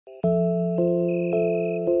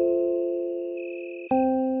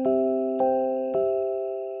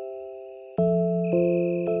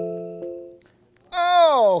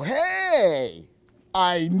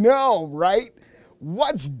know, right?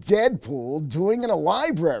 What's Deadpool doing in a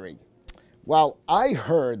library? Well, I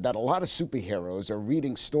heard that a lot of superheroes are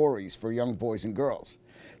reading stories for young boys and girls.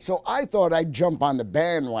 So I thought I'd jump on the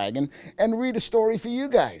bandwagon and read a story for you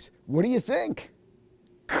guys. What do you think?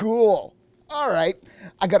 Cool. All right.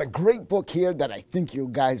 I got a great book here that I think you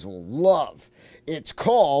guys will love. It's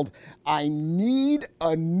called I Need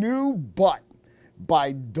a New Butt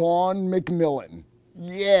by Dawn Macmillan.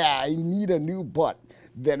 Yeah, I need a new butt.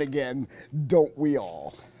 Then again, don't we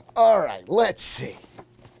all? All right, let's see.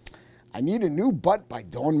 I Need a New Butt by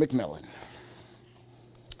Dawn Macmillan.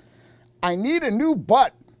 I need a new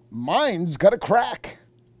butt. Mine's got a crack.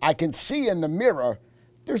 I can see in the mirror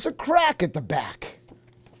there's a crack at the back.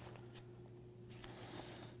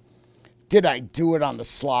 Did I do it on the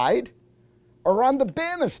slide or on the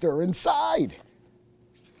banister inside?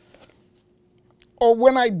 Or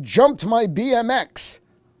when I jumped my BMX?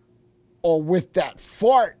 Or with that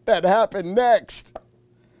fart that happened next?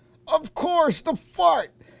 Of course, the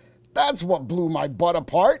fart. That's what blew my butt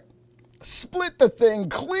apart. Split the thing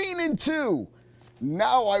clean in two.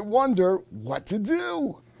 Now I wonder what to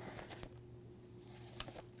do.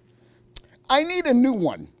 I need a new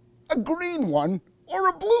one, a green one or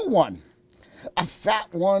a blue one, a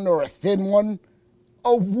fat one or a thin one,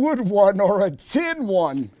 a wood one or a tin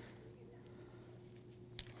one.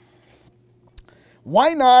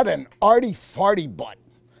 Why not an arty-farty butt,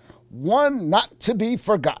 one not to be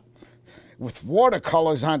forgot, with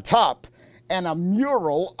watercolors on top and a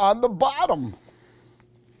mural on the bottom?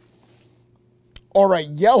 Or a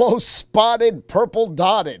yellow spotted, purple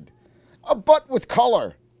dotted, a butt with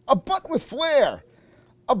color, a butt with flair,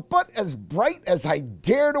 a butt as bright as I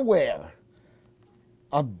dare to wear,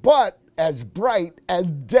 a butt as bright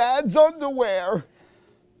as Dad's underwear.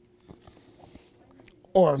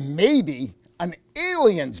 Or maybe an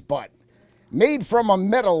alien's butt, made from a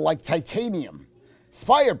metal like titanium,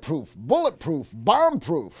 fireproof, bulletproof,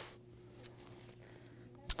 bomb-proof.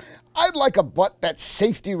 I'd like a butt that's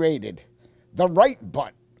safety rated, the right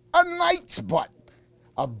butt, a knight's butt,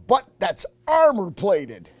 a butt that's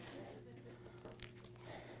armor-plated.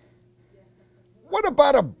 What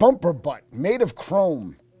about a bumper butt made of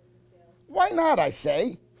chrome? Why not, I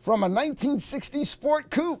say, from a 1960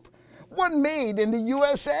 Sport Coupe, one made in the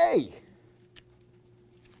USA.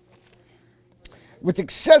 With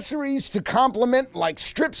accessories to complement like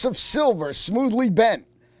strips of silver smoothly bent,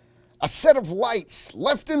 a set of lights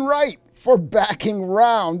left and right for backing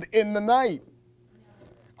round in the night.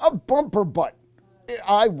 A bumper butt.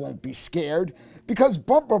 I won't be scared because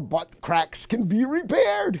bumper butt cracks can be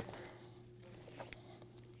repaired.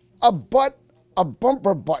 A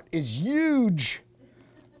bumper butt is huge.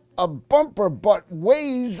 A bumper butt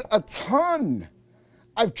weighs a ton.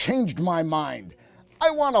 I've changed my mind.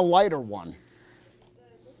 I want a lighter one.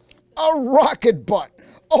 A rocket butt,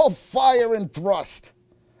 all fire and thrust.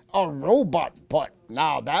 A robot butt,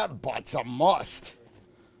 now that butt's a must.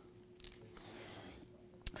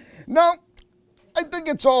 No, I think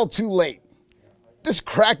it's all too late. This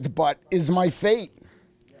cracked butt is my fate.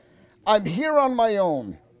 I'm here on my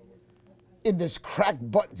own, in this cracked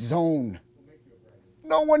butt zone.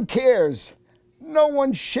 No one cares, no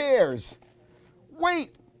one shares.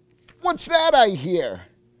 Wait, what's that I hear?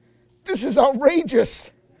 This is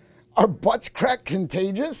outrageous. Are butts crack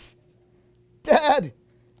contagious? Dad,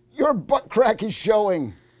 your butt crack is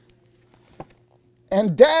showing.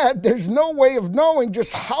 And Dad, there's no way of knowing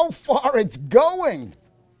just how far it's going.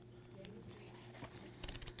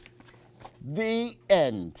 The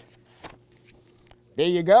end. There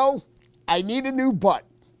you go. I need a new butt.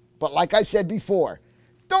 But like I said before,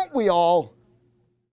 don't we all?